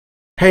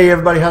Hey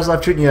everybody, how's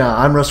life treating ya?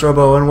 I'm RUSS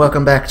ROBO and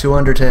welcome back to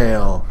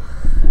Undertale.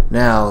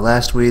 Now,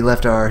 last we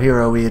left our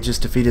hero, we had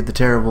just defeated the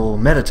terrible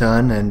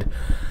Metaton, and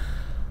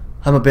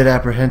I'm a bit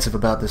apprehensive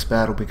about this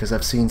battle because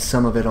I've seen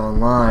some of it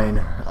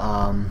online,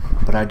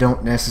 but I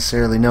don't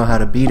necessarily know how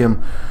to beat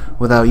him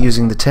without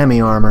using the Temi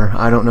armor.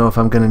 I don't know if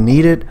I'm going to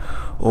need it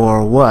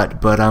or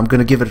what, but I'm going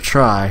to give it a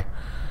try.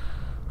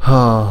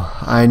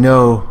 Oh, I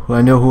know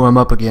who I'm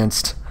up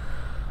against.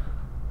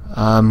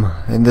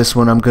 In this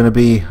one I'm going to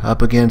be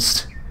up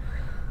against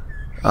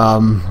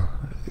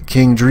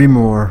King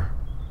Dreamor.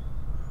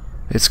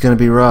 It's gonna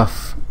be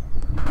rough.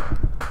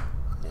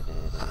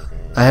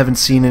 I haven't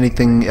seen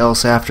anything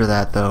else after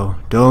that though.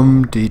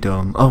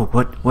 Dum-dee-dum. Oh,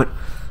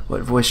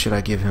 what voice should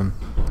I give him?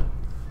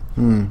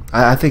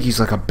 I think he's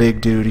like a big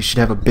dude. He should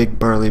have a big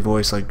burly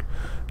voice, like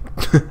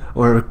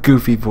or a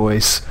goofy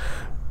voice.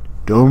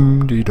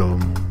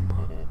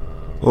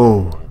 Dum-dee-dum.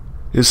 Oh,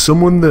 is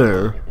someone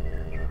there?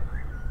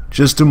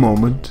 Just a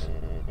moment.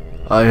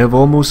 I have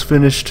almost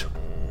finished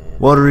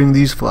watering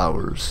these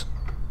flowers.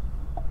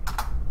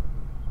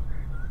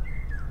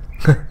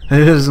 It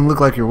doesn't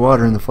look like you're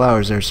watering the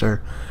flowers there,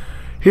 sir.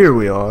 Here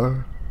we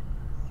are.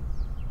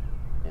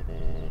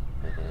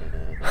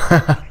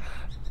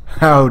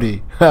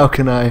 Howdy. How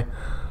can I...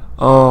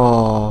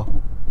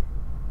 Oh.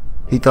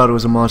 He thought it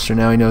was a monster.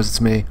 Now he knows it's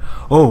me.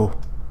 Oh.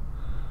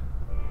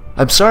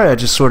 I'm sorry I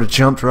just sort of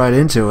jumped right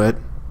into it.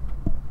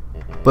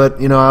 But,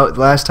 you know,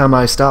 last time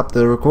I stopped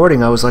the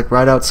recording, I was like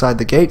right outside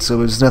the gate, so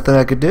there was nothing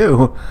I could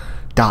do.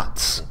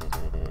 Dots.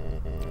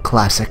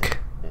 Classic.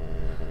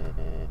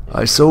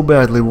 I so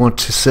badly want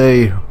to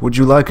say, would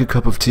you like a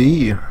cup of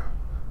tea?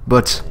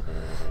 But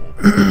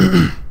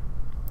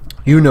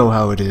you know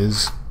how it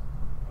is.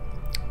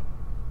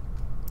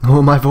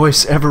 Will my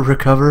voice ever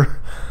recover?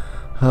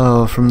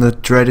 Oh, from the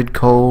dreaded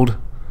cold.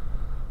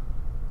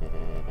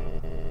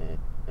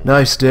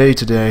 Nice day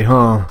today,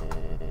 huh?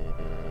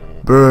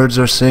 Birds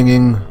are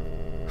singing,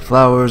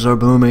 flowers are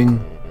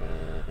blooming.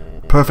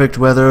 Perfect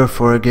weather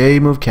for a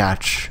game of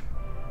catch.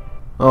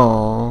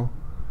 Aww,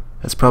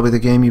 that's probably the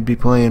game you'd be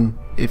playing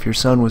if your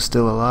son was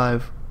still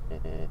alive.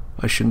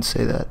 I shouldn't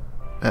say that.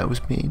 That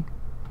was mean.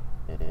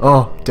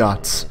 Oh,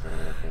 Dots.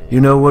 You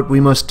know what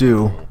we must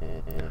do.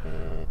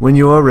 When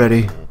you are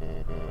ready,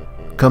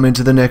 come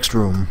into the next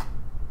room.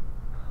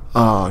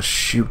 Oh,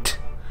 shoot.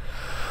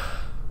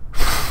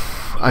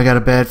 I got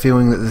a bad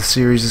feeling that the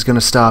series is gonna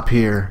stop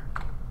here.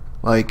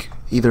 Like,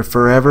 either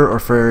forever or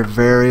for a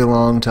very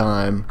long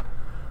time.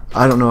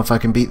 I don't know if I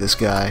can beat this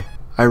guy.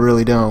 I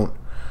really don't.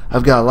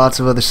 I've got lots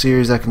of other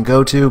series I can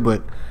go to,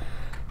 but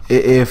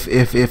if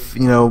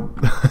you know,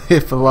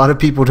 if a lot of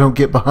people don't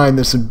get behind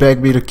this and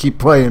beg me to keep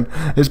playing,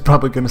 it's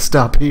probably going to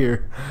stop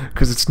here,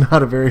 because it's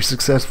not a very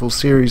successful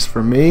series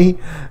for me.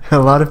 A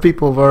lot of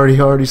people have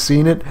already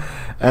seen it,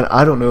 and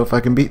I don't know if I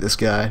can beat this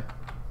guy.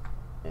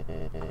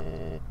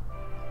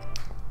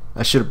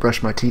 I should have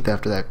brushed my teeth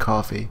after that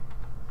coffee.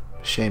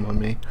 Shame on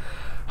me.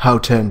 How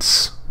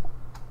tense.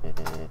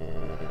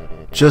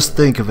 Just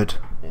think of it,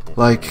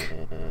 like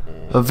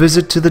a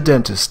visit to the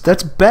dentist.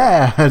 That's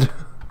bad.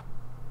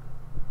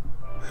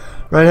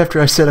 Right after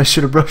I said I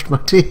should have brushed my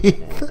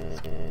teeth.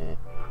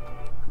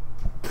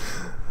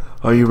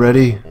 Are you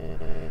ready?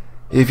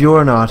 If you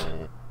are not,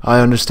 I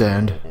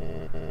understand.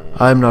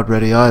 I'm not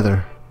ready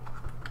either.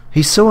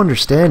 He's so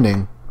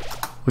understanding,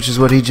 which is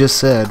what he just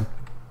said.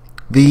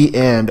 The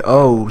end.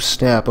 Oh,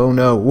 snap. Oh,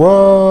 no.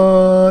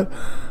 What?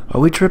 Are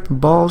we tripping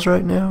balls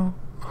right now?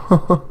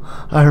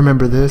 I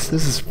remember this.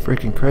 This is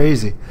freaking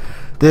crazy.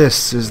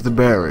 This is the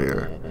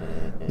barrier.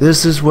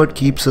 This is what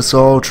keeps us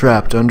all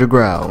trapped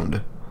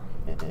underground.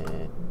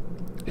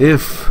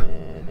 If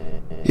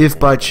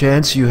by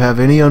chance you have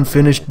any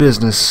unfinished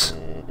business,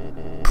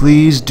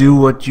 please do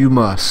what you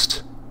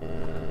must.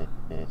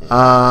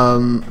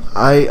 I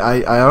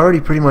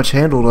already pretty much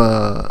handled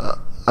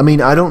I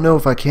mean, I don't know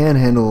if I can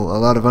handle a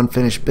lot of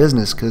unfinished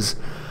business, because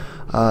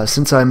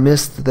since I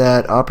missed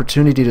that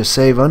opportunity to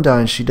save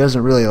Undyne, she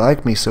doesn't really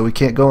like me, so we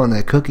can't go on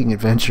that cooking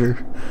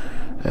adventure.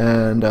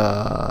 And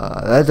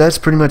that's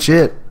pretty much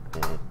it.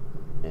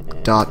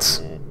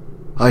 Dots.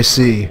 I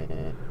see.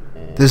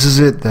 This is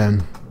it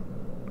then.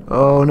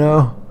 Oh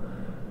no.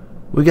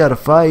 We gotta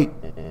fight.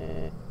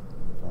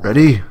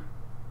 Ready?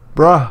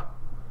 Bruh.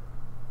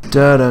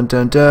 Dun dun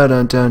dun dun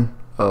dun dun.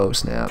 Oh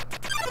snap.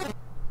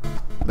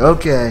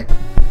 Okay.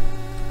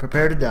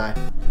 Prepare to die.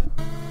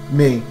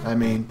 Me, I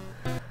mean.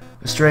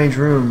 A strange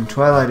room.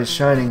 Twilight is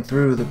shining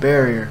through the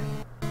barrier.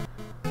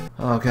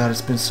 Oh god,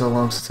 it's been so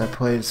long since I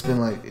played. It's been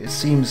like, it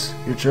seems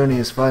your journey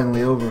is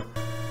finally over.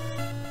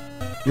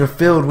 You're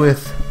filled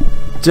with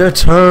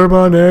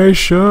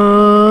determination.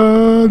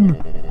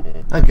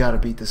 I gotta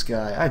beat this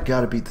guy. I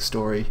gotta beat the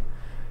story.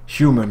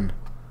 Human.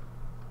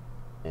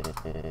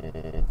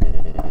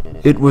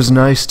 It was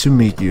nice to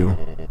meet you.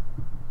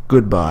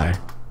 Goodbye.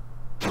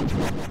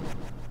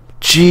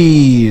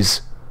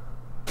 Jeez.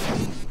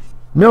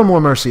 No more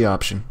mercy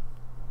option.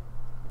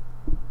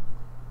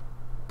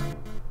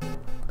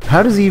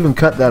 How does he even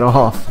cut that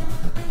off?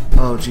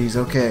 Oh jeez,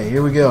 okay,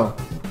 here we go.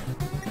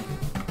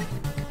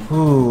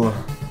 Ooh.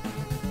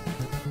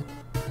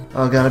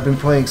 Oh god, I've been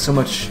playing so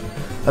much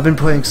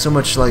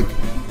like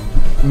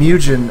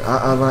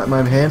Mugen.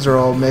 My hands are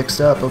all mixed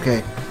up.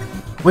 Okay.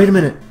 Wait a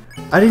minute.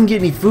 I didn't get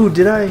any food,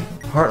 did I?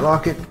 Heart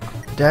locket,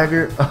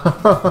 dagger.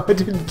 I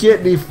didn't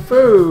get any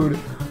food.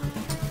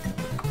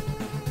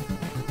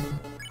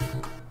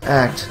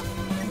 Act.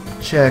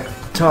 Check.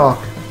 Talk.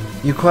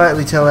 You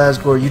quietly tell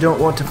Asgore you don't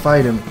want to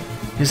fight him.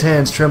 His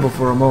hands tremble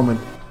for a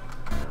moment.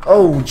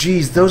 Oh,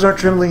 jeez, those aren't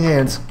trembling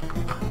hands.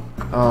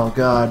 Oh,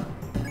 God.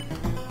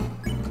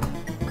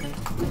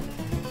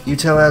 You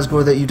tell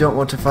Asgore that you don't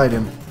want to fight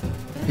him.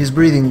 His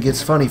breathing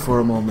gets funny for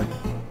a moment.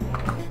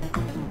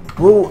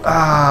 Whoa,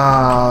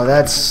 ah,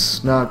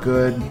 that's not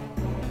good.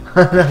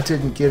 I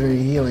didn't get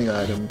any healing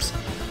items.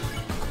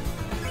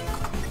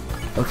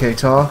 Okay,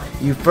 talk.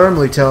 You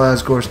firmly tell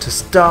Asgore to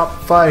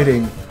stop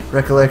fighting.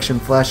 Recollection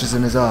flashes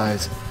in his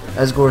eyes.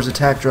 Asgore's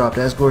attack dropped.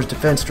 Asgore's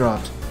defense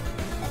dropped.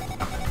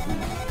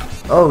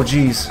 Oh,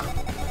 jeez.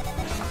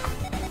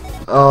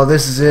 Oh,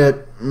 this is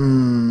it.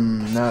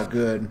 Not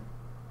good.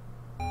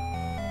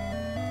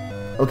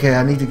 Okay,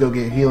 I need to go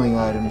get healing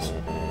items,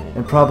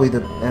 and probably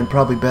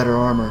better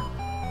armor.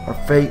 Our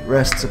fate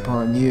rests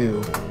upon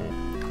you.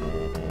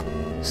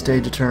 Stay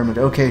determined.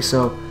 Okay,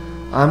 so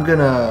I'm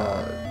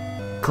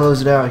gonna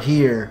close it out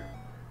here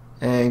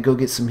and go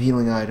get some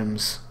healing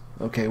items.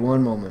 Okay,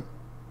 one moment.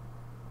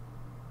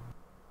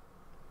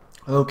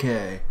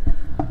 Okay.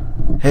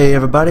 Hey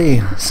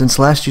everybody, since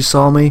last you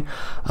saw me,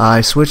 I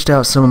switched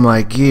out some of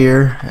my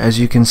gear. As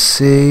you can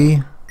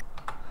see,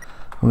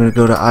 I'm gonna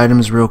go to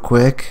items real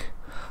quick.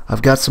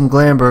 I've got some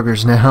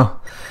Glamburgers now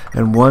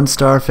and 1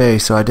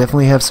 Starface, so I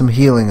definitely have some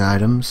healing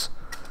items.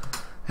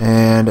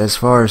 And as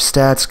far as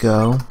stats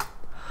go,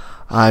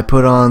 I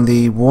put on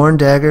the Worn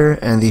Dagger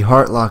and the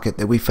Heart Locket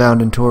that we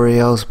found in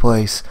Toriel's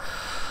place.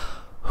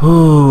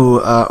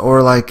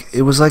 Or like,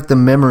 it was like the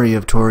memory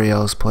of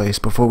Toriel's place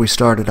before we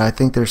started. I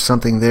think there's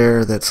something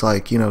there that's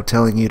like, you know,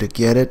 telling you to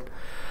get it,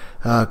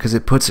 because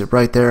it puts it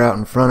right there out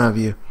in front of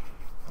you.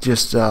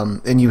 Just,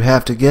 and you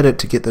have to get it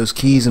to get those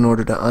keys in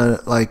order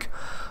to,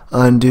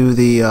 undo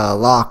the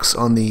locks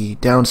on the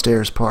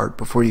downstairs part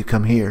before you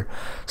come here.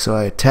 So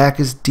my attack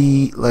is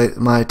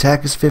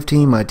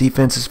 15, my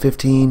defense is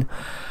 15.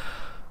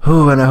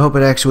 And I hope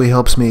it actually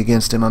helps me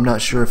against him. I'm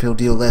not sure if he'll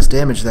deal less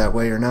damage that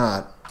way or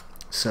not.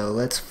 So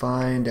let's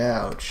find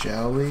out,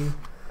 shall we?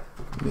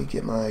 Let me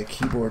get my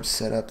keyboard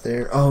set up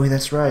there. Oh,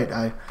 that's right.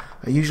 I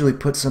usually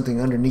put something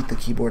underneath the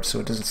keyboard so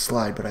it doesn't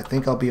slide, but I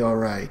think I'll be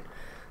alright.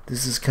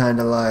 This is kind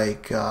of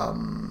like,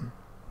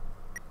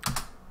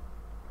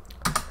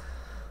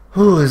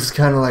 this is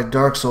kind of like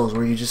Dark Souls,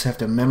 where you just have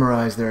to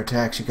memorize their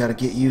attacks. You got to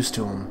get used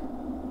to them.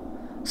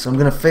 So I'm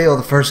going to fail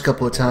the first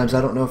couple of times. I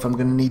don't know if I'm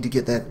going to need to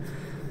get that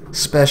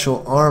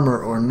special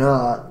armor or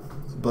not,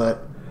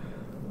 but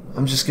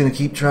I'm just going to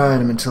keep trying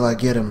them until I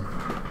get them.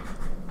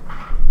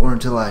 Or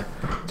until I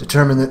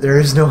determine that there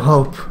is no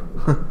hope.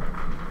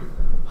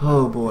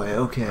 Oh boy,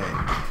 okay.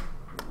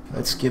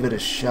 Let's give it a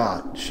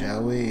shot,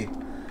 shall we?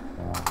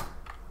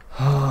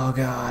 Oh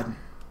God.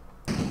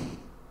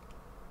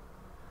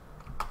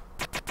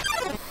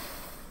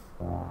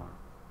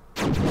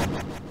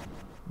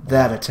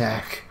 That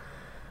attack.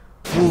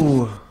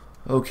 Ooh,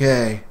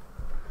 okay.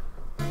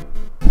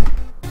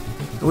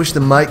 I wish the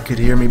mic could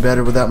hear me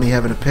better without me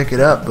having to pick it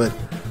up, but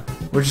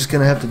we're just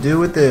gonna have to do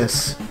with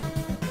this.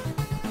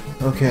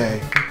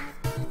 Okay.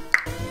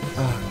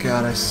 Oh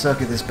God, I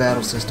suck at this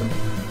battle system.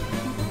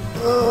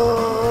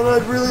 Oh, and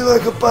I'd really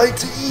like a bite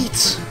to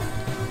eat.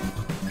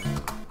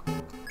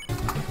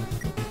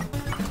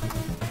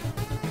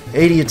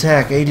 80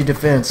 attack, 80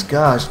 defense.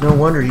 Gosh, no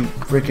wonder he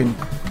freaking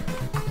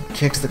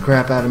kicks the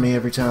crap out of me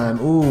every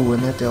time. Ooh,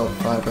 and that dealt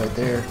 5 right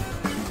there.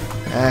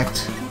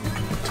 Act.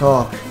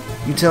 Talk.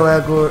 You tell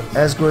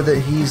Asgore that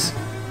he's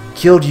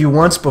killed you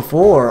once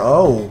before.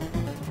 Oh.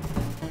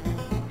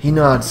 He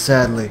nods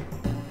sadly.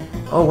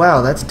 Oh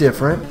wow, that's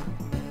different.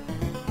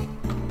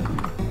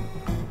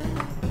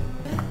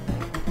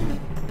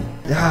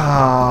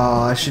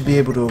 Ah, I should be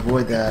able to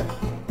avoid that.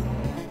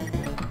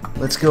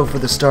 Let's go for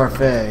the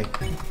Starfey.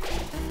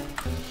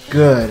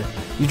 Good.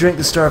 You drink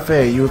the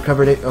Starfey. You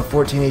recovered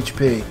 14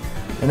 HP.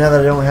 And now that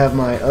I don't have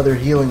my other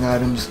healing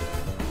items,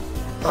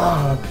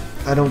 I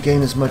don't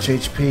gain as much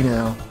HP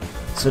now.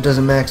 So it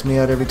doesn't max me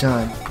out every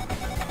time.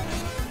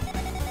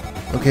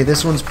 Okay,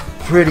 this one's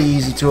pretty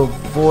easy to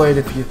avoid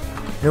if you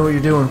know what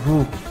you're doing.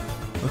 Whew.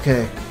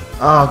 Okay.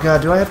 Oh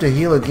God, do I have to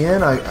heal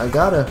again? I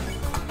gotta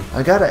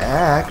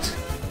act.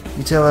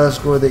 You tell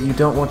Asgore that you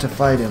don't want to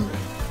fight him.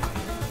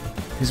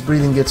 His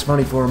breathing gets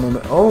funny for a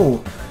moment.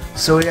 Oh,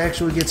 so it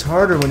actually gets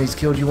harder when he's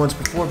killed you once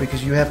before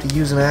because you have to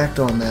use an act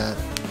on that.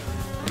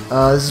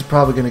 This is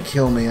probably gonna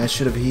kill me. I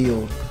should have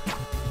healed.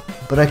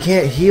 But I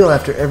can't heal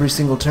after every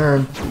single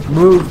turn.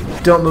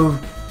 Move, don't move.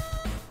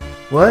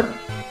 What?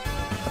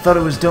 I thought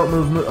it was don't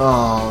move, move.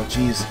 Oh,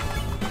 jeez.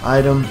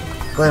 Item,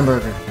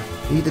 Glamburger.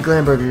 Eat the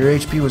Glamburger. Your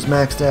HP was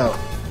maxed out.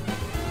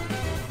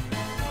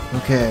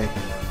 Okay.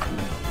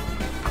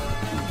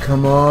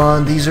 Come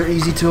on, these are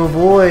easy to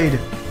avoid.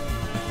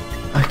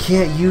 I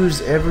can't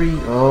use every...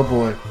 Oh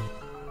boy.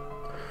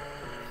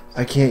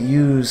 I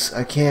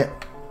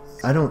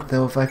don't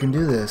know if I can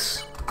do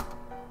this.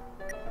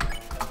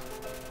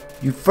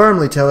 You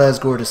firmly tell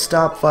Asgore to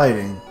stop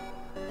fighting.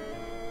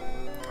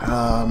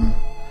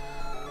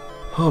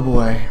 Oh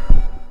boy.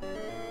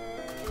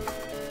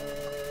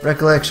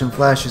 Recollection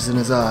flashes in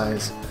his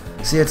eyes.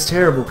 See, it's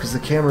terrible because the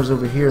camera's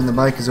over here and the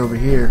mic is over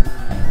here.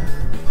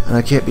 And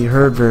I can't be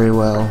heard very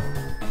well.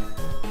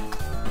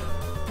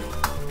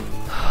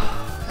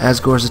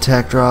 Asgore's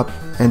attack dropped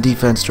and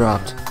defense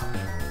dropped.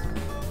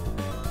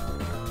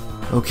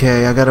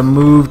 Okay, I gotta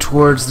move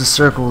towards the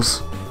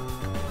circles.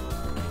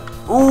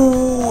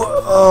 Ooh,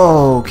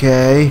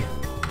 okay.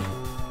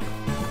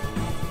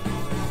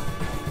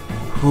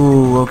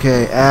 Ooh,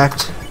 okay,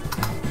 act.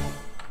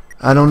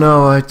 I don't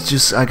know, I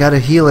gotta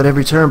heal at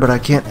every turn, but I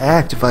can't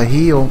act if I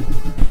heal.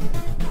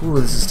 Ooh,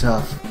 this is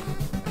tough.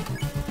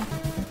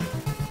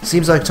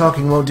 Seems like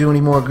talking won't do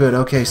any more good.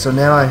 Okay, so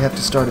now I have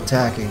to start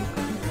attacking.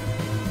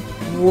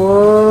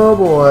 Whoa,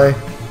 boy.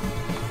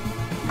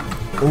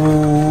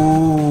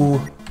 Ooh.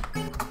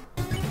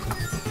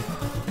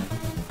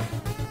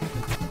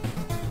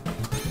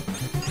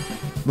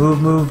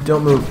 Move,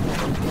 don't move.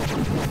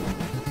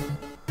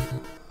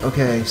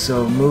 Okay,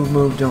 so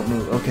move, don't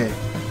move. Okay.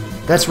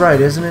 That's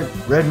right, isn't it?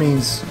 Red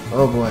means...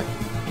 oh boy.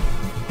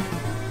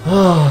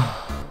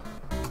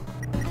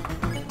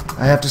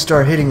 I have to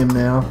start hitting him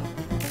now.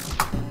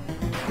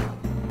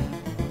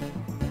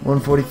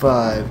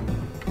 145.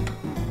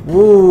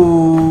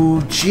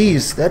 Whoa,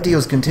 jeez, that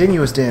deals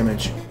continuous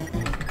damage.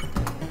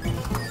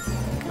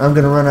 I'm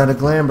gonna run out of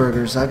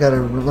Glamburgers. I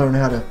gotta learn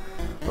how to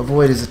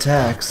avoid his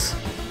attacks.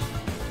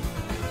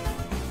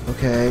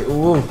 Okay,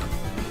 whoa.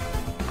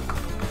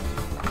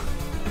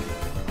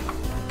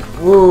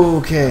 Whoa,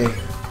 okay.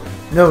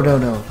 No.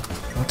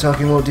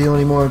 Talking won't deal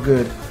any more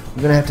good.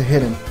 I'm gonna have to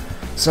hit him.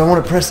 So I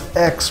want to press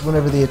X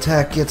whenever the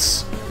attack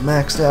gets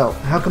maxed out.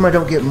 How come I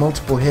don't get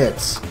multiple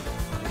hits?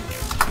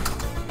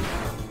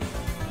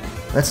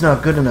 That's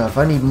not good enough.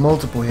 I need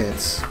multiple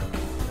hits.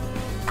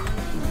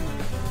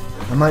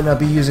 I might not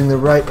be using the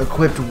right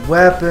equipped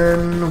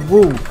weapon.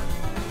 Woo!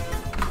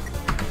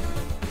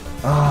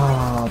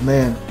 Oh,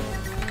 man.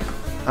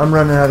 I'm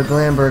running out of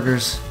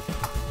Glamburgers.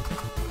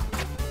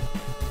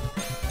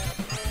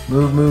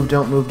 Move,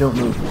 don't move.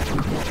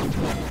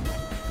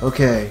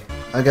 Okay,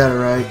 I got it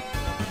right.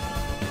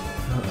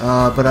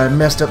 But I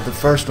messed up the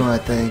first one, I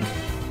think.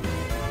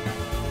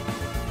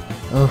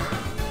 Oh,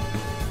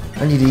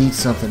 I need to eat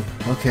something.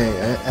 Okay,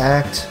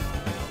 act,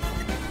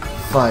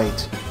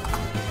 fight.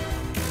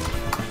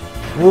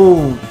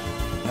 Whoa!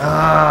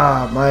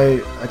 Ah,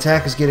 my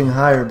attack is getting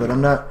higher, but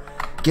I'm not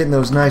getting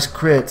those nice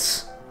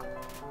crits.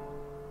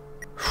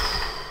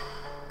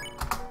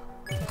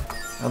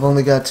 I've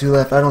only got 2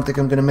 left. I don't think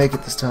I'm gonna make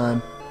it this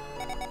time.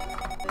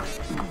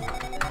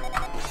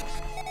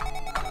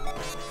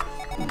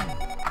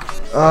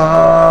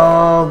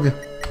 Oh!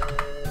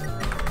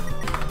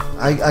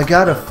 I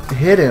gotta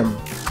hit him.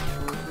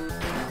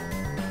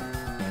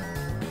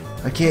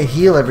 I can't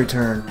heal every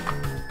turn.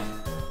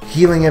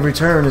 Healing every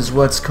turn is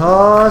what's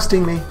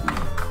costing me.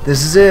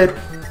 This is it.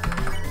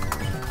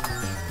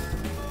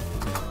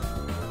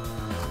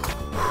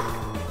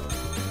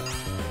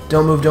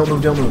 Don't move.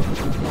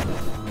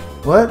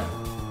 What?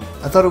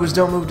 I thought it was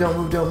don't move.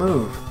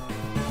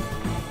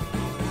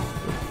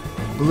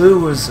 Blue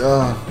was,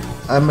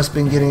 I must have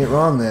been getting it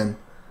wrong then.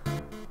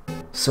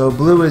 So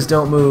blue is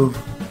don't move,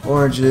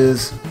 orange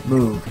is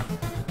move.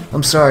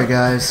 I'm sorry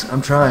guys,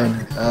 I'm trying.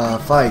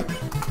 Fight.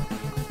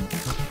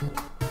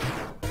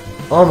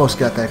 Almost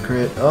got that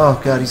crit.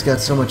 Oh god, he's got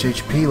so much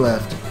HP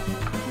left.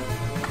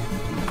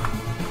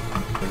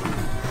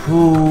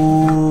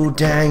 Ooh,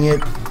 dang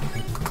it.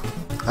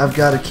 I've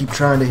got to keep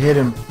trying to hit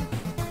him.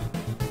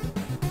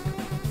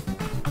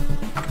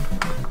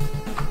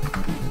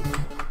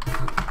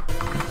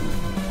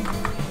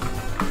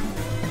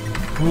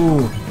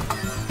 Ooh,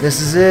 this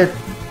is it.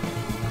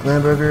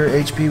 Glamburger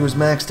HP was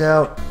maxed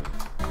out.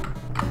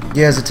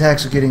 Yeah, his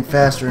attacks are getting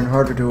faster and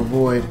harder to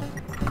avoid.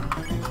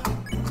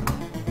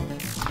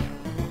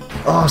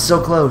 Oh, so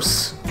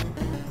close.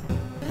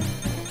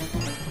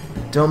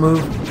 Don't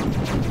move.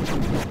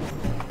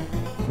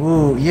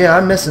 Ooh, yeah,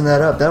 I'm messing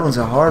that up. That one's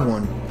a hard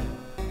one.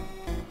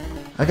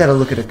 I gotta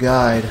look at a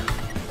guide.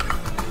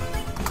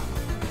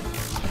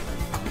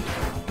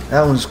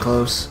 That one's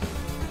close.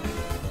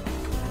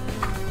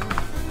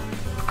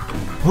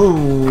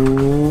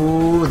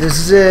 Ooh, this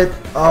is it.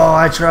 Oh,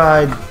 I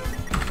tried.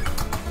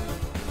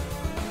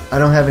 I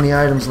don't have any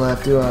items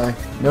left, do I?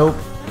 Nope.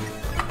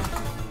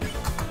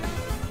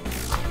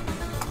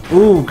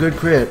 Ooh, good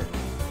crit.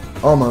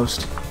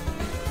 Almost.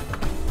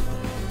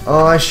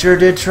 Oh, I sure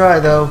did try,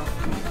 though.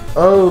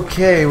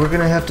 Okay, we're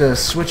gonna have to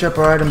switch up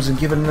our items and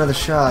give it another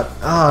shot.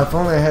 Ah, if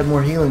only I had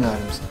more healing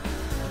items.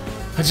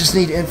 I just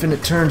need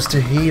infinite turns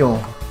to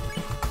heal.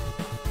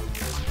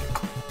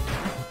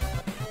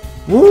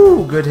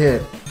 Woo! Good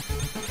hit.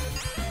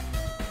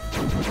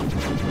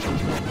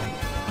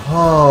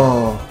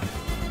 Oh.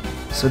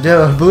 So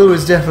blue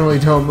is definitely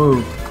don't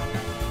move.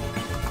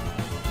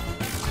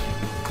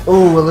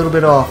 Oh, a little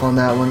bit off on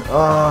that one.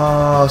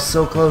 Oh,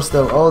 so close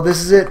though. Oh,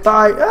 this is it.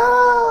 Bye.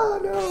 Ah,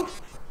 no.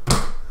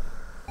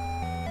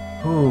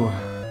 Ooh.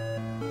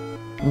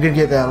 I'm gonna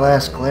get that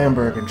last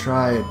Glamberg and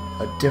try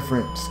a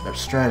different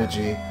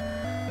strategy.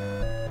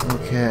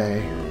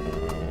 Okay.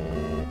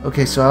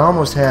 Okay, so I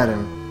almost had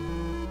him.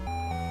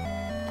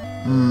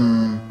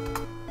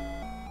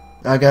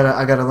 I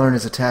gotta learn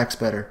his attacks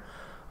better.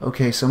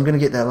 Okay, so I'm gonna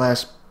get that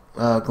last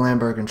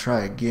Glamberg and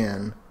try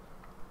again.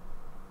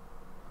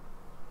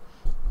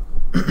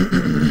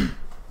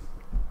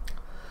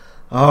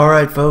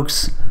 Alright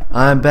folks,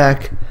 I'm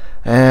back,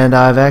 and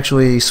I've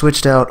actually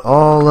switched out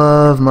all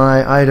of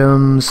my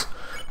items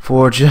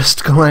for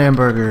just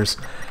Glambergers,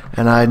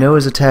 and I know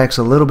his attack's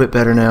a little bit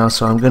better now,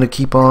 so I'm gonna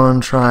keep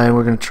on trying.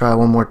 We're gonna try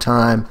one more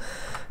time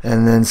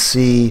and then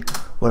see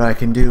what I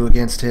can do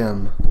against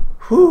him.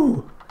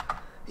 Whew!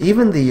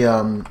 Even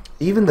the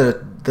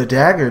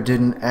dagger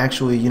didn't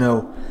actually, you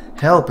know,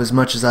 help as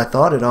much as I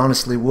thought it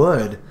honestly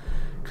would,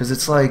 because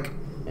it's like,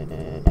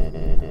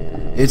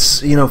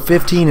 it's, you know,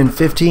 15 and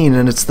 15,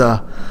 and it's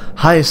the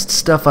highest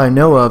stuff I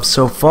know of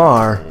so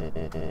far.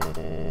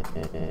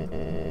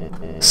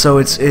 So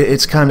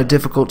it's kind of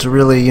difficult to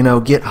really, you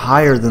know, get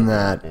higher than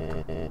that.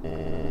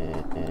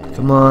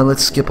 Come on,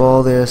 let's skip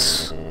all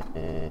this.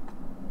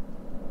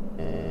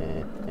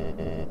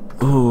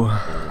 Ooh.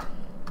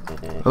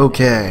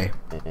 Okay.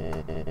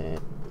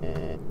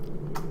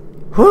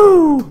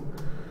 Whoo!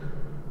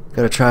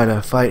 Gotta try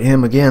to fight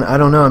him again. I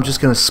don't know, I'm just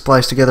gonna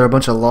splice together a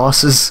bunch of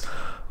losses,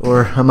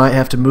 or I might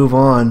have to move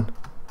on.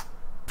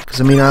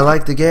 Because, I mean, I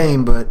like the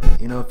game, but,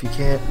 you know, if you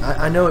can't...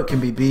 I know it can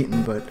be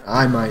beaten, but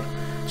I might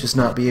just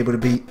not be able to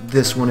beat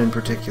this one in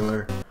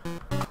particular.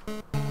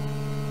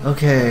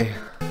 Okay.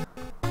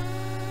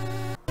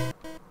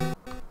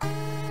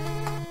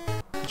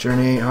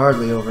 Journey ain't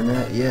hardly over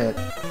yet.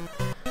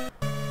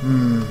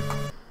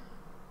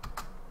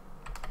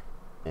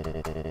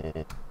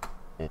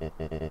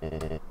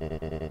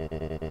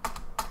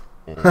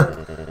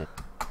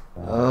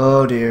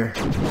 Oh dear.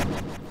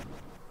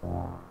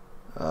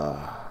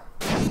 I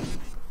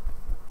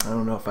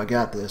don't know if I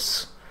got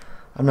this.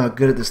 I'm not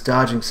good at this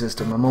dodging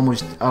system. I'm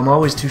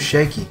always too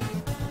shaky.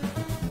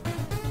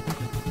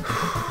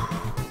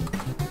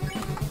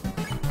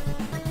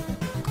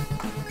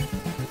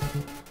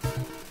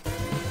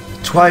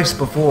 Twice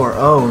before.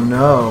 Oh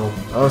no.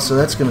 Oh, so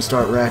that's gonna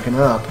start racking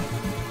up.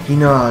 He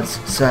nods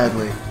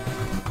sadly.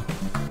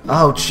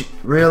 Oh,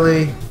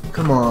 really?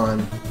 Come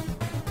on.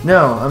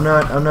 No, I'm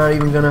not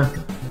even gonna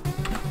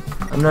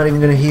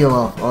heal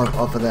off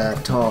of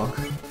that talk.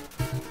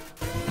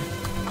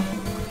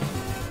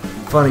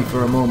 Funny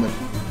for a moment.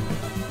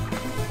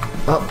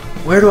 Oh,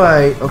 where do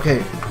I...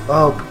 Okay.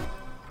 Oh.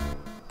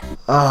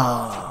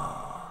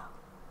 Ah.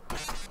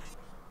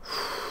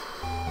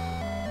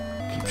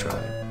 Keep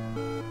trying.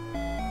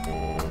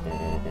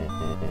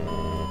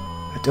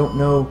 I don't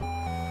know.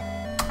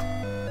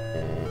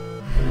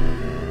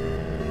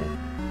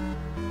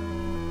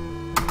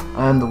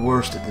 I'm the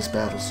worst at this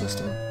battle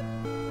system.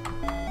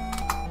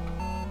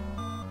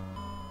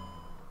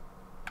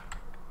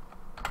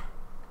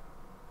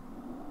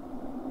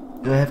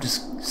 Do I have to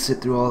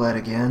sit through all that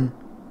again?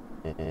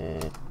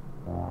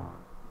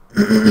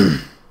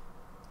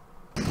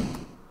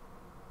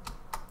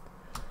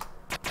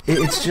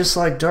 It's just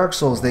like Dark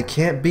Souls. They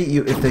can't beat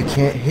you if they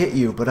can't hit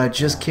you, but I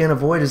just can't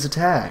avoid his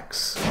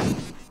attacks.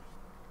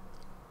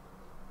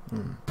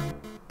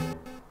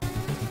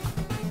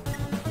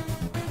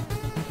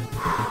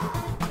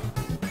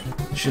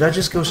 Should I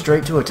just go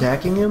straight to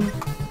attacking him?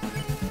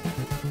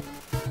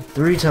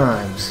 3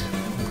 times.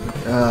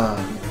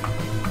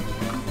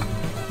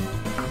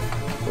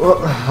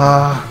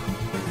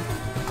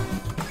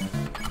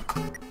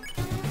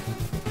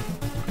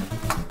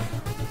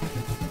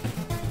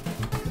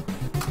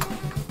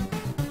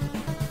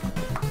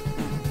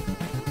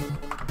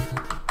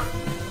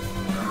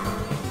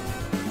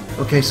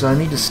 Okay, so I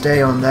need to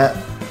stay on that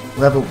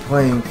level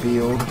playing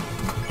field.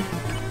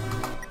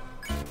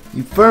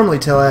 You firmly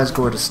tell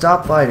Asgore to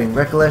stop fighting.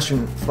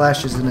 Recollection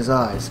flashes in his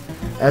eyes.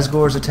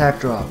 Asgore's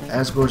attack dropped.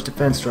 Asgore's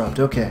defense dropped.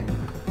 Okay.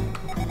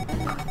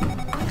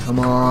 Come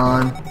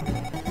on.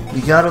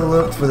 You gotta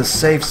look for the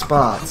safe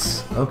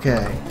spots.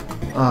 Okay.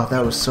 Oh,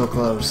 that was so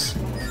close.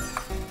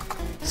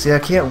 See, I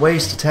can't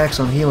waste attacks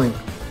on healing.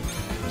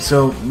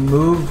 So,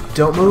 move.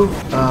 Don't move.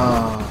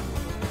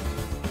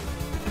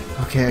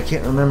 Okay, I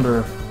can't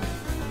remember.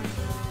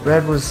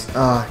 Red was...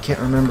 I can't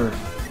remember.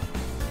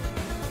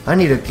 I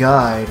need a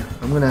guide.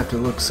 I'm gonna have to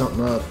look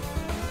something up.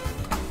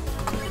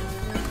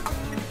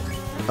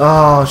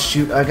 Oh,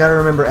 shoot. I gotta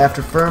remember,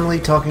 after firmly,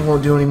 talking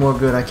won't do any more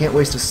good. I can't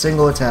waste a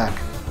single attack.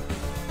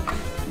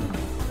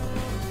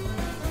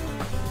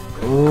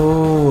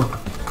 Ooh.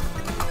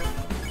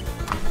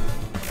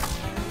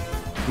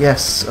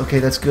 Yes. Okay,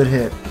 that's good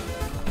hit.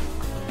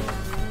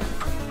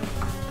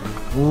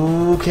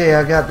 Okay,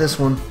 I got this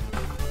one.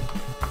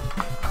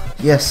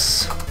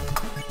 Yes.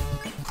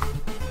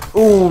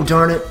 Ooh,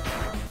 darn it.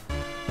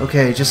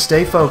 Okay, just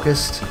stay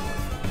focused.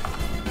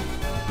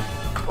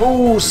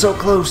 Oh, so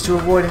close to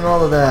avoiding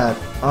all of that.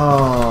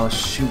 Oh,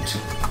 shoot.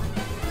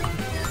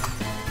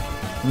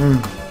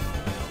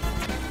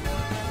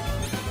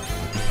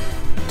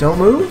 Don't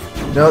move?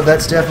 No,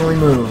 that's definitely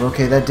move.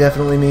 Okay, that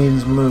definitely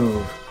means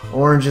move.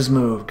 Orange is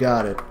move.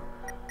 Got it.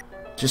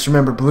 Just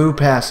remember, blue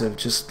passive.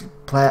 Just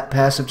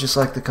passive just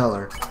like the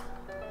color.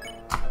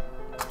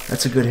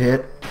 That's a good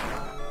hit.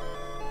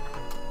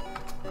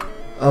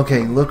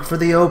 Okay, look for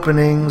the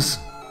openings.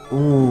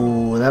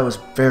 Ooh, that was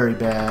very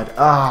bad.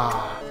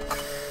 Ah.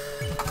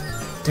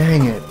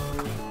 Dang it.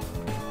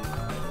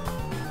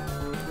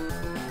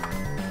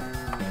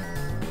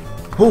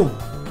 Ooh.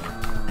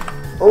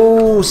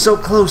 Oh, so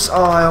close.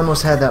 Oh, I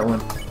almost had that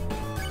one.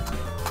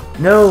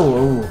 No.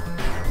 Ooh.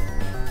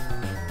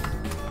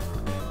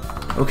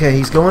 Okay,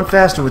 he's going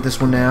faster with this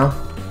one now.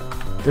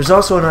 There's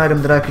also an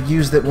item that I could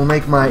use that will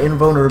make my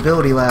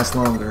invulnerability last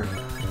longer.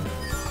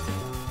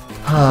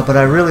 But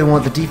I really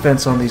want the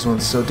defense on these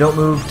ones, so don't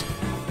move.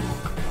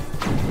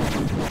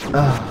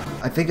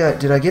 I think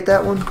did I get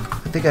that one?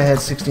 I think I had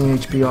 16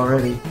 HP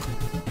already.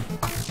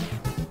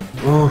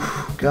 Oh,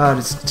 God,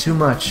 it's too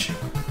much.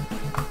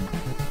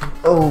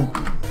 Oh,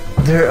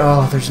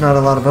 there's not a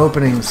lot of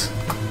openings.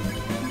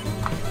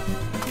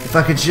 If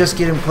I could just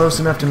get him close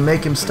enough to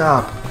make him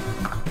stop.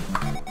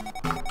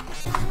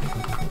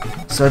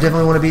 So I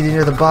definitely want to be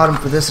near the bottom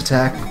for this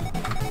attack.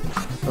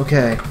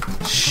 Okay.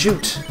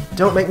 Shoot!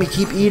 Don't make me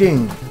keep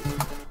eating!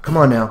 Come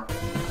on now.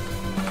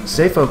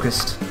 Stay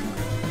focused.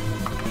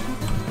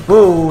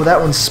 Whoa, that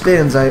one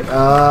spins. I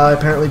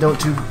apparently don't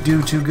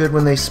do too good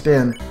when they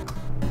spin.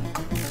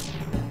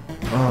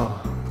 Oh.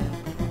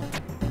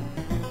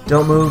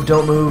 Don't move,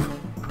 don't move.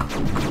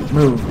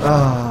 Move.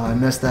 Oh, I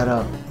messed that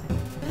up.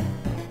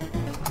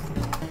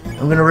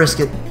 I'm gonna risk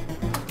it.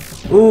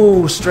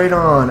 Ooh, straight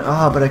on.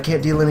 But I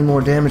can't deal any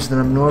more damage than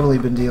I've normally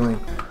been dealing.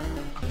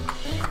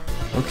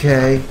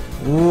 Okay.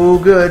 Ooh,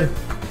 good.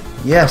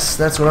 Yes,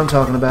 that's what I'm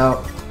talking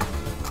about.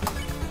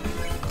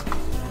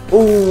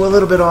 Ooh, a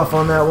little bit off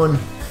on that one.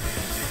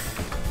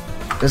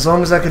 As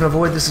long as I can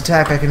avoid this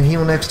attack, I can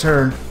heal next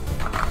turn.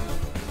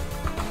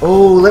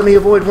 Oh, let me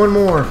avoid one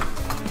more.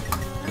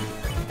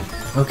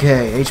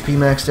 Okay, HP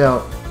maxed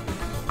out.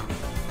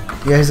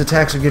 Yeah, his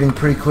attacks are getting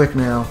pretty quick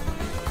now.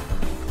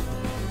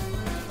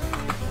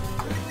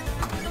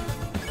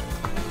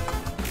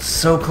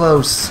 So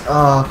close.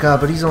 Oh, God,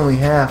 but he's only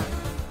half.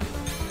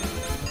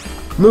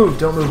 Move,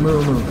 don't move,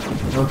 move,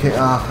 move. Okay,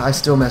 I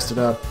still messed it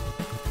up.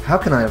 How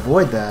can I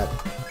avoid that?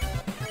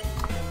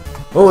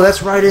 Oh,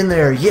 that's right in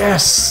there.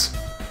 Yes!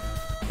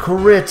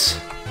 Crit!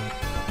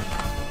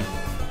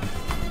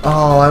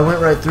 Oh, I went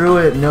right through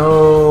it.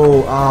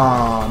 No.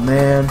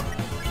 Man.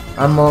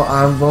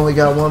 I've only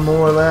got one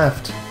more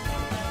left.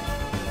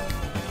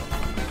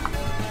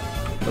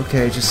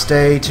 Okay, just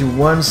stay to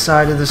one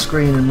side of the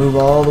screen and move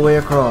all the way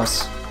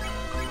across.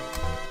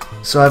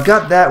 So I've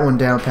got that one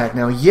down packed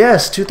now.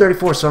 Yes,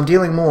 234, so I'm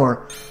dealing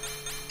more.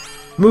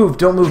 Move,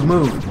 don't move,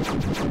 move.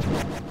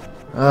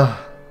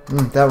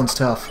 That one's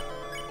tough.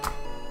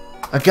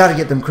 I gotta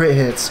get them crit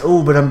hits.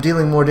 Oh, but I'm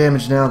dealing more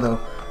damage now, though,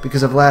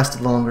 because I've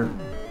lasted longer.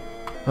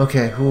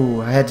 Okay,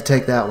 ooh, I had to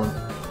take that one.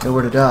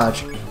 Nowhere to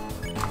dodge.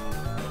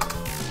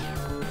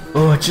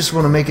 Oh, I just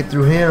want to make it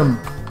through him.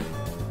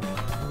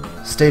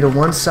 Stay to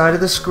one side of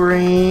the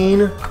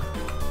screen.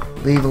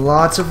 Leave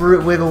lots of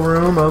wiggle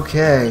room.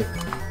 Okay.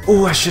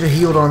 Oh, I should have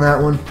healed on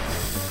that one.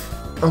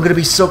 I'm gonna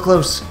be so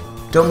close.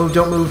 Don't move,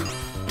 don't move.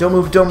 Don't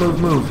move, don't move,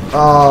 move.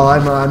 Oh,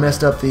 I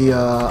messed up the,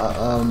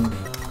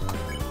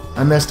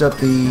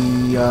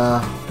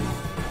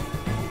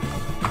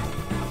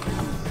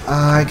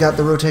 I got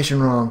the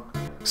rotation wrong.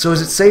 So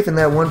is it safe in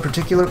that one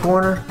particular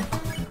corner?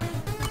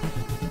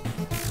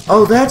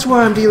 Oh, that's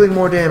why I'm dealing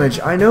more damage.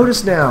 I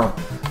notice now.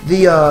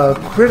 The,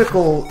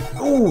 critical...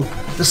 Ooh,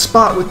 the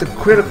spot with the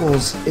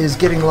criticals is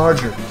getting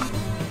larger.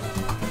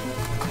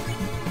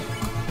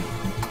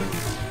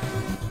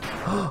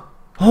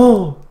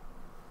 Oh!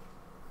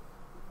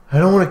 I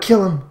don't want to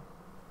kill him.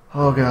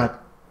 Oh, God.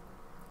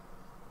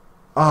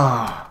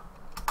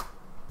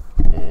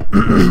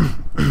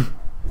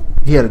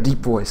 He had a deep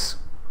voice.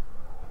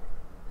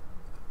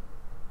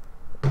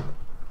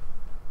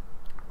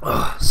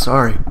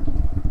 Sorry.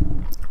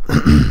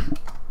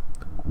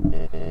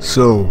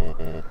 So,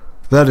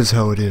 that is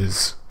how it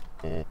is.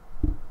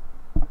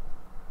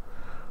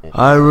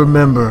 I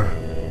remember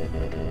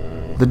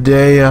the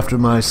day after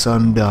my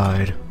son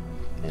died.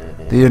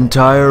 The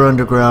entire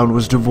underground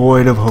was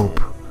devoid of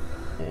hope.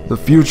 The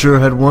future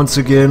had once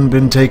again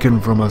been taken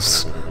from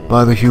us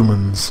by the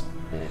humans.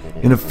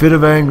 In a fit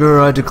of anger,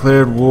 I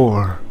declared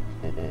war.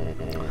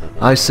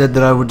 I said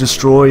that I would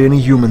destroy any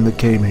human that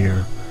came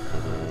here.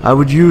 I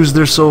would use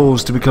their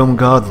souls to become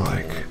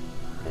godlike,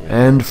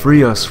 and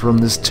free us from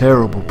this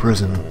terrible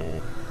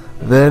prison.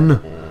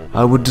 Then,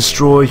 I would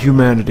destroy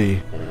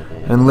humanity,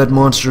 and let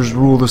monsters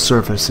rule the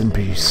surface in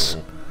peace.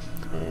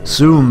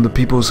 Soon the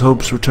people's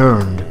hopes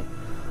returned.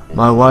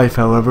 My wife,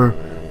 however,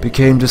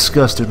 became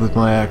disgusted with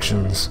my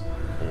actions.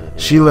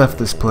 She left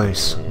this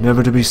place,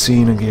 never to be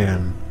seen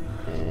again.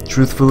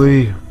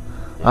 Truthfully,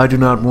 I do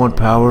not want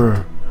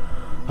power.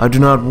 I do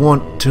not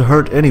want to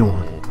hurt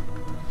anyone.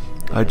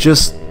 I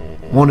just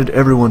wanted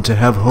everyone to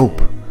have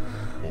hope.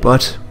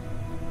 But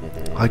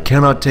I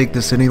cannot take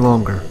this any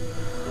longer.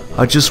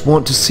 I just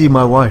want to see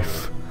my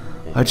wife.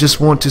 I just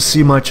want to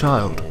see my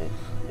child.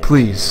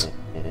 Please,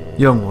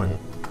 young one.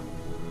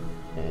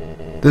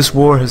 This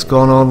war has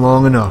gone on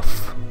long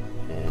enough.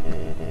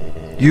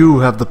 You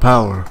have the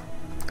power.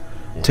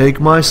 Take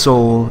my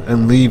soul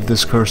and leave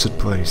this cursed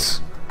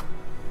place.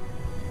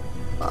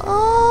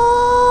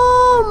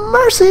 Oh,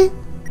 mercy!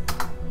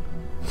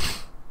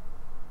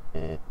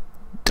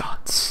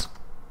 Dots.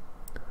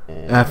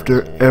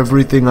 After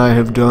everything I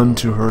have done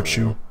to hurt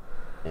you,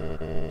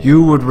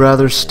 you would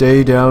rather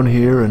stay down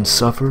here and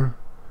suffer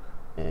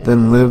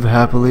than live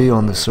happily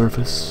on the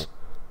surface?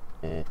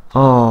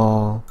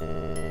 Aw,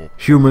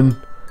 human,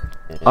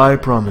 I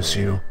promise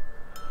you,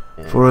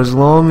 for as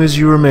long as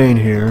you remain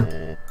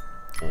here,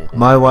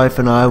 my wife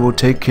and I will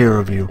take care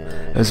of you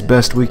as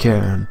best we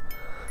can.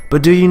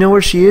 But do you know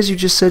where she is? You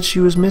just said she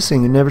was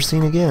missing and never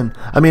seen again.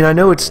 I mean, I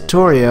know it's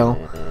Toriel.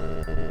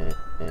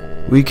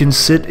 We can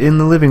sit in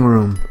the living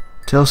room,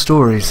 tell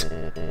stories,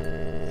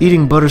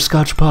 eating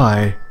butterscotch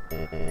pie.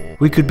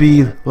 We could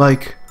be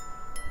like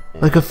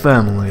a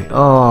family.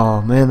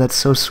 Oh, man, that's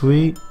so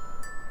sweet.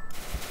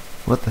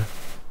 What the?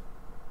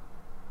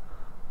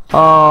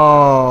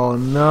 Oh,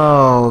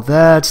 no.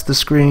 That's the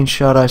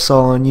screenshot I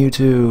saw on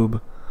YouTube.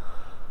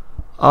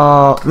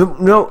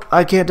 No,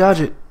 I can't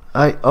dodge it.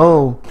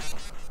 Oh.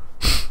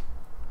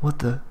 What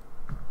the?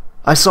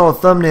 I saw a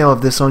thumbnail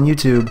of this on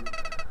YouTube.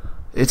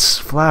 It's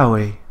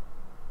Flowey.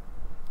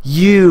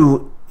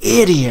 You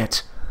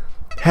idiot!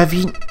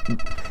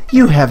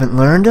 You haven't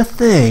learned a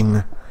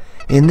thing.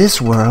 In this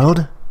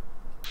world,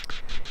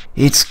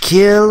 it's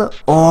kill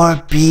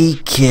or be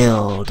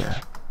killed.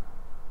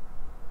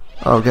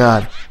 Oh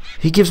god.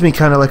 He gives me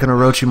kind of like an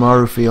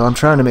Orochimaru feel. I'm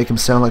trying to make him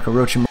sound like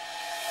Orochimaru.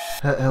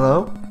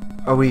 Hello?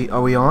 Are we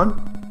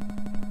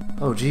on?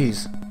 Oh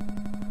jeez.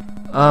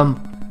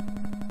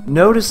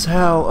 Notice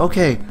how,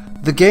 okay,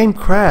 the game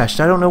crashed.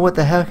 I don't know what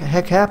the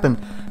heck happened.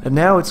 And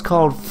now it's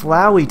called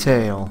Flowey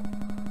Tale.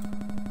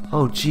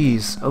 Oh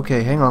jeez.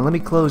 Okay, hang on. Let me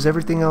close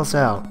everything else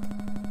out.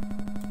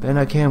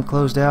 Bandicam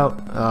closed out.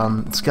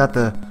 It's got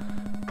the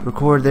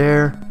record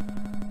there.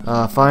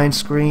 Find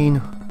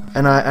screen.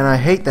 And I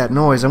hate that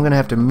noise. I'm gonna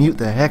have to mute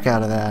the heck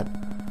out of that.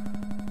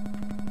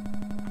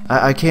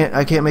 I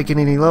can't make it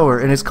any lower.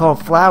 And it's called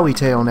Flowey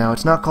Tale now.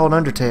 It's not called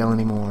Undertale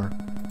anymore.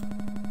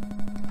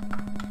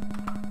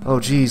 Oh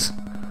jeez.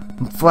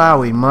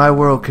 Flowey, my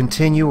world,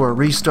 continue or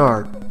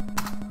restart.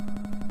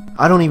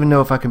 I don't even know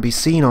if I can be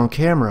seen on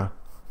camera.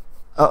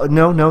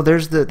 No,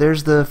 there's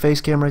the face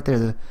cam right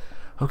there.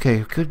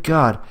 Okay, good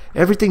God.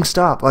 Everything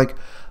stopped. Like,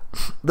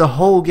 the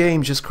whole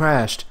game just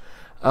crashed.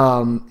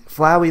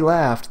 Flowey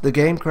laughed, the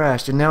game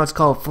crashed, and now it's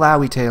called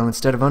Flowey Tale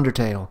instead of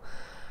Undertale.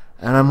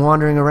 And I'm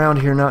wandering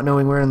around here not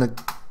knowing where in the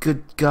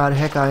good God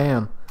heck I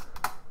am.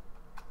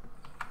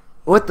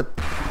 What the?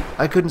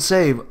 I couldn't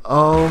save.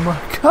 Oh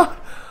my God.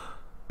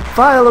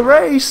 File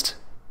erased.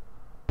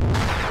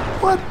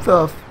 What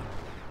the?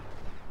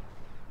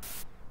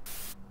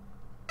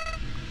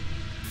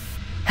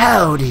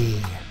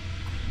 Howdy.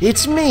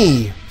 It's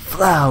me,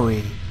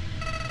 Flowey.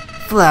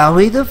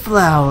 Flowey the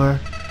Flower.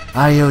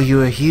 I owe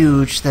you a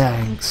huge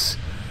thanks.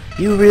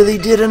 You really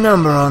did a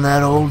number on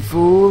that old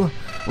fool.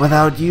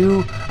 Without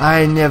you,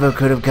 I never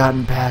could have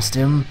gotten past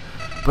him.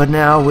 But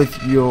now,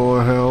 with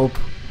your help,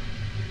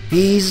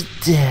 he's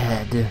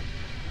dead.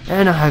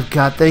 And I've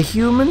got the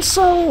human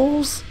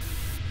souls.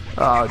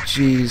 Oh,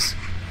 jeez.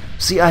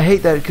 See, I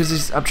hate that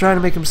because I'm trying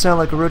to make him sound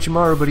like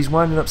Orochimaru, but he's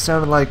winding up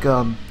sounding like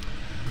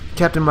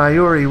Captain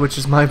Mayuri, which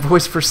is my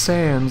voice for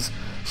Sans.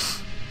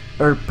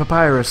 Or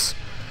Papyrus.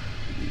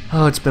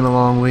 Oh, it's been a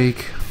long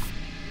week.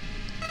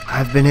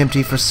 I've been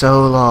empty for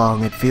so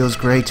long, it feels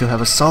great to have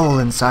a soul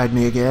inside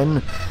me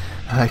again.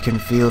 I can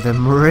feel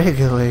them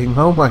wriggling.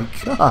 Oh my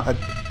God.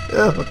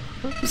 Ugh,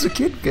 it's a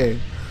kid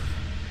game.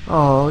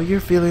 Oh,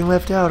 you're feeling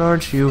left out,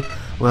 aren't you?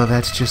 Well,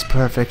 that's just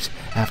perfect.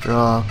 After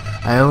all,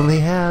 I only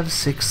have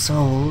 6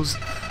 souls.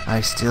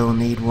 I still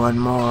need one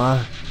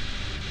more.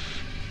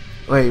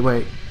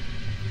 Wait.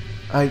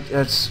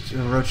 That's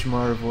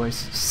Orochimaru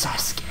voice.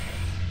 Sasuke.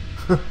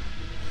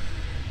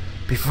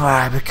 Before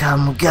I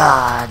become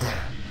God.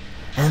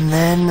 And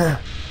then,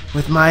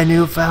 with my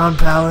newfound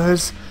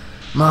powers,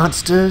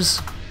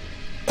 monsters...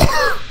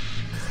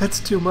 That's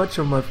too much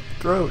on my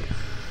throat.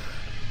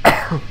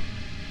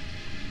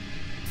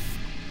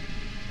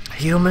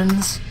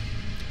 Humans,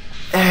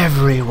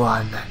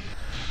 everyone.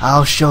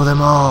 I'll show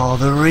them all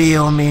the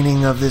real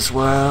meaning of this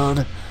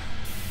world.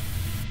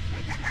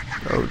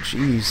 Oh,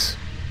 jeez.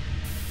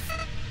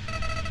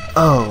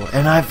 Oh,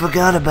 and I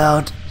forgot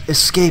about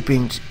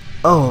escaping...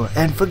 Oh,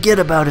 and forget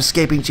about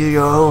escaping to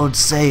your old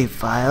save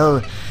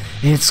file.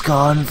 It's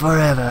gone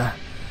forever.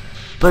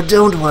 But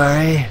don't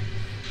worry.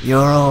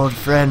 Your old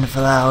friend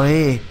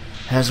Flowey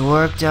has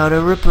worked out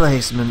a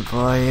replacement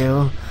for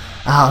you.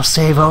 I'll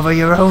save over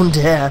your own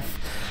death,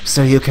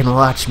 so you can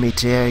watch me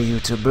tear you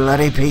to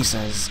bloody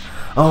pieces,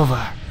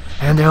 over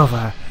and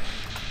over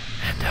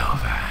bend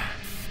over.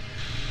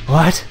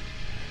 What?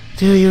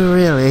 Do you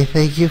really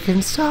think you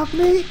can stop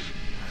me?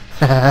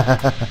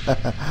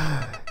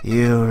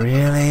 You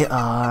really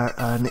are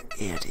an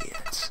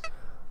idiot.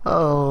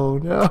 Oh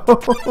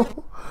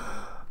no.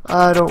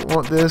 I don't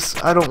want this.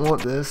 I don't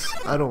want this.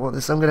 I don't want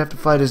this. I'm gonna have to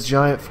fight his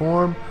giant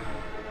form.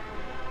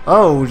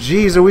 Oh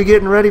geez, are we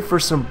getting ready for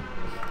some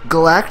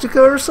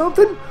Galactica or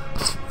something?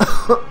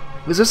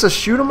 Is this a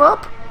shoot 'em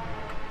up?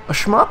 A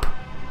shmup?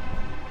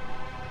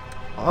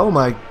 Oh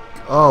my...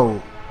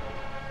 Oh.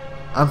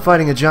 I'm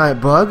fighting a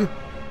giant bug?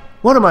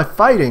 What am I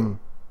fighting?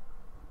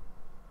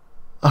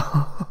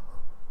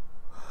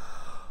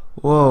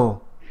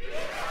 Whoa.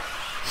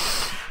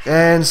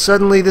 And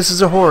suddenly this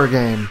is a horror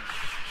game.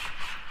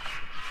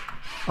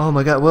 Oh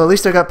my god. Well, at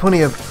least I got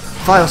plenty of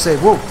file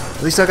save. Whoa.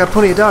 At least I got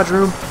plenty of dodge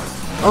room.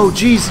 Oh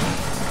jeez.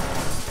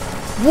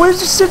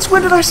 Since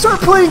when did I start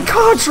playing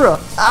Contra?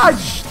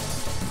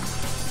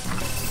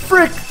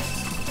 Frick.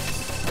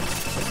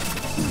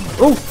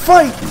 Oh,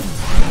 fight.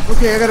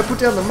 Okay, I gotta put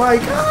down the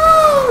mic.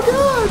 Oh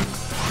god.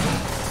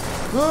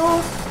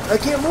 Oh, I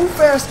can't move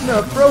fast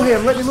enough.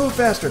 Broham, let me move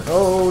faster.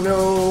 Oh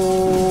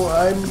no,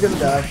 I'm gonna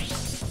die.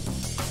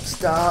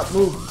 Stop,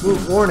 move,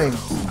 warning.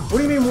 What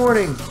do you mean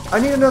warning? I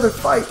need another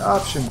fight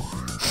option.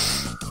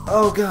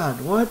 Oh god,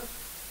 what?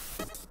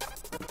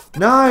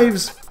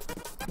 Knives!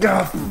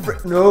 Ah,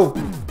 frick, no.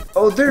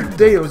 Oh,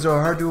 those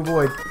are hard to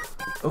avoid.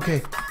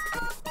 Okay.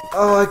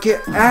 Oh, I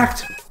can't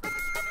act.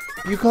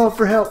 You called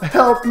for help.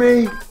 Help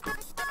me.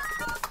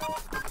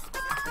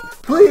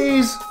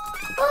 Please.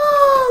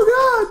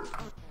 Oh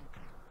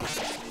god.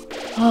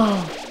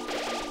 Oh.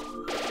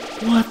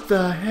 What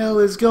the hell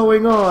is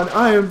going on?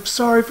 I am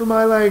sorry for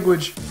my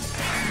language.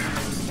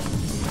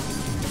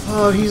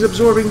 Oh, he's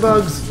absorbing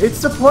bugs.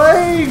 It's the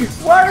plague!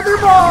 Why are there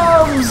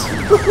bombs?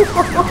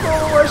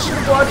 Oh, I should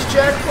have watched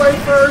Jack play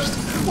first.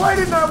 Why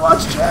didn't I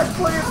watch Jack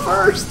play it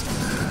first?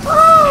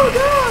 Oh,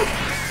 God!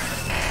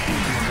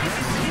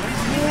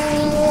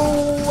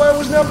 Oh, I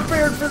was not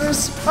prepared for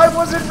this. I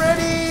wasn't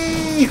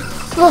ready!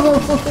 Oh,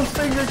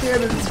 finger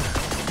cannons.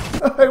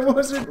 I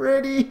wasn't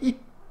ready.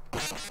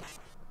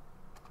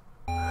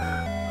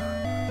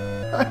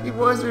 I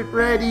wasn't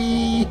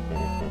ready.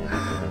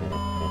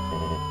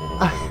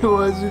 I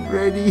wasn't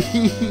ready.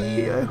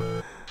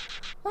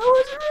 I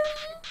wasn't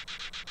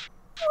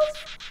ready.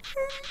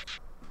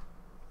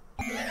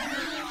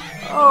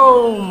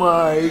 Oh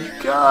my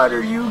god,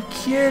 are you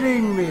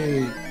kidding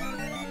me?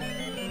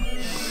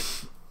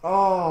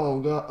 Oh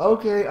god.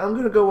 Okay, I'm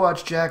gonna go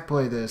watch Jack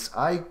play this.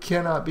 I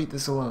cannot beat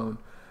this alone.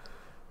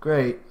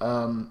 Great.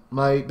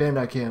 My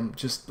Bandai Cam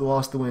just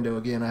lost the window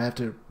again. I have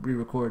to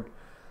re-record.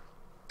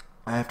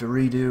 I have to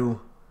redo.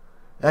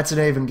 That's an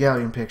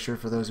Evangelion picture,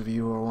 for those of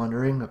you who are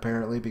wondering,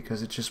 apparently,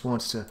 because it just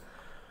wants to...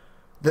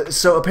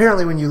 So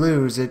apparently when you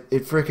lose, it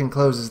frickin'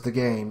 closes the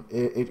game.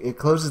 It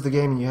closes the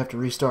game and you have to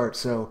restart.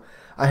 So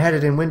I had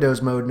it in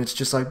Windows mode, and it's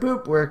just like,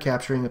 boop, we're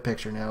capturing a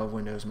picture now of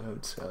Windows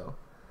mode. So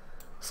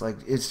it's like,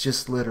 it's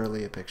just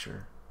literally a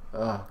picture.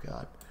 Oh,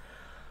 God.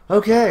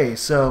 Okay,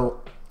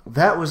 so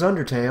that was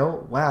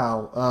Undertale.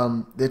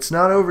 Wow. It's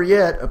not over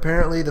yet.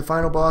 Apparently the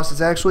final boss is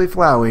actually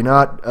Flowey,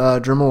 not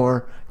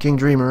Dreamor, King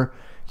Dreamer.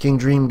 King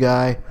Dream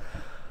guy.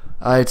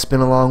 It's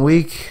been a long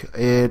week.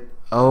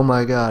 Oh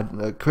my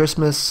god.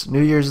 Christmas, New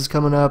Year's is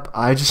coming up.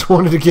 I just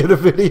wanted to get a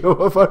video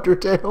of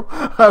Undertale.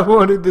 I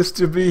wanted this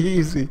to be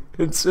easy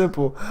and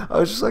simple. I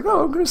was just like,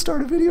 oh, I'm going to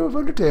start a video of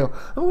Undertale.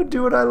 I'm going to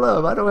do what I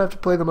love. I don't have to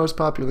play the most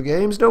popular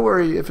games. Don't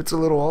worry if it's a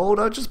little old.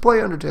 I'll just play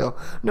Undertale.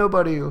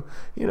 Nobody,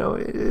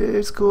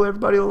 it's cool.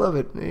 Everybody will love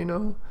it,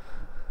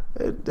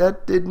 It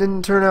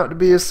didn't turn out to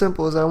be as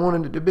simple as I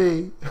wanted it to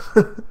be.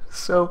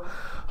 So...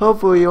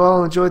 hopefully you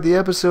all enjoyed the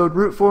episode.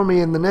 Root for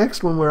me in the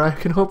next one where I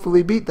can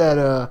hopefully beat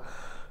that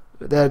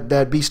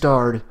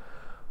Beastard.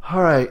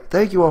 Alright,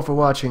 thank you all for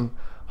watching.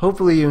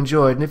 Hopefully you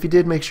enjoyed, and if you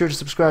did, make sure to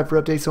subscribe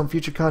for updates on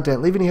future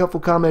content. Leave any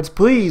helpful comments.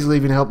 Please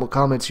leave any helpful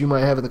comments you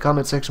might have in the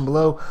comment section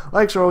below.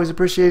 Likes are always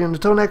appreciated, and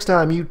until next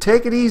time, you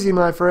take it easy,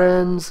 my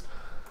friends.